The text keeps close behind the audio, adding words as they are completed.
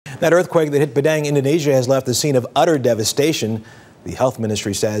That earthquake that hit Padang, Indonesia, has left the scene of utter devastation. The health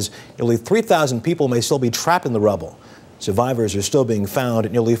ministry says nearly 3,000 people may still be trapped in the rubble. Survivors are still being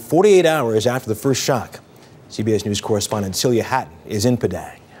found nearly 48 hours after the first shock. CBS News correspondent Celia Hatton is in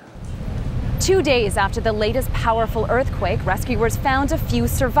Padang. 2 days after the latest powerful earthquake, rescuers found a few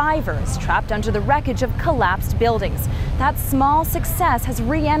survivors trapped under the wreckage of collapsed buildings. That small success has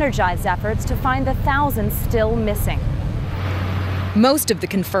re-energized efforts to find the thousands still missing. Most of the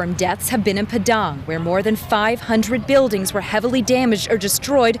confirmed deaths have been in Padang, where more than 500 buildings were heavily damaged or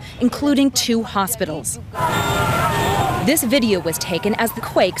destroyed, including 2 hospitals. This video was taken as the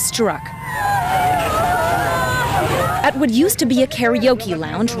quake struck. At what used to be a karaoke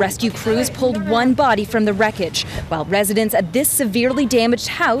lounge, rescue crews pulled one body from the wreckage, while residents at this severely damaged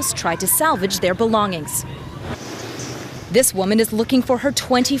house tried to salvage their belongings. This woman is looking for her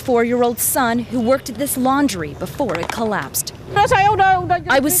 24-year-old son who worked at this laundry before it collapsed.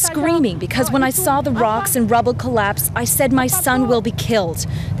 I was screaming because when I saw the rocks and rubble collapse, I said my son will be killed.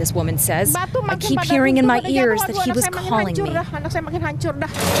 This woman says, I keep hearing in my ears that he was calling me.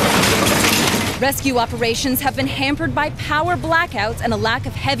 Rescue operations have been hampered by power blackouts and a lack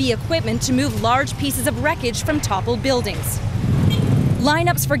of heavy equipment to move large pieces of wreckage from toppled buildings.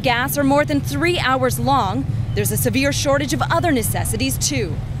 Lineups for gas are more than 3 hours long. There's a severe shortage of other necessities,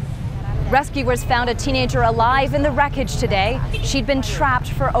 too. Rescuers found a teenager alive in the wreckage today. She'd been trapped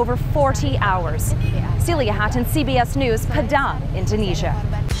for over 40 hours. Celia Hatton, CBS News, Padang, Indonesia.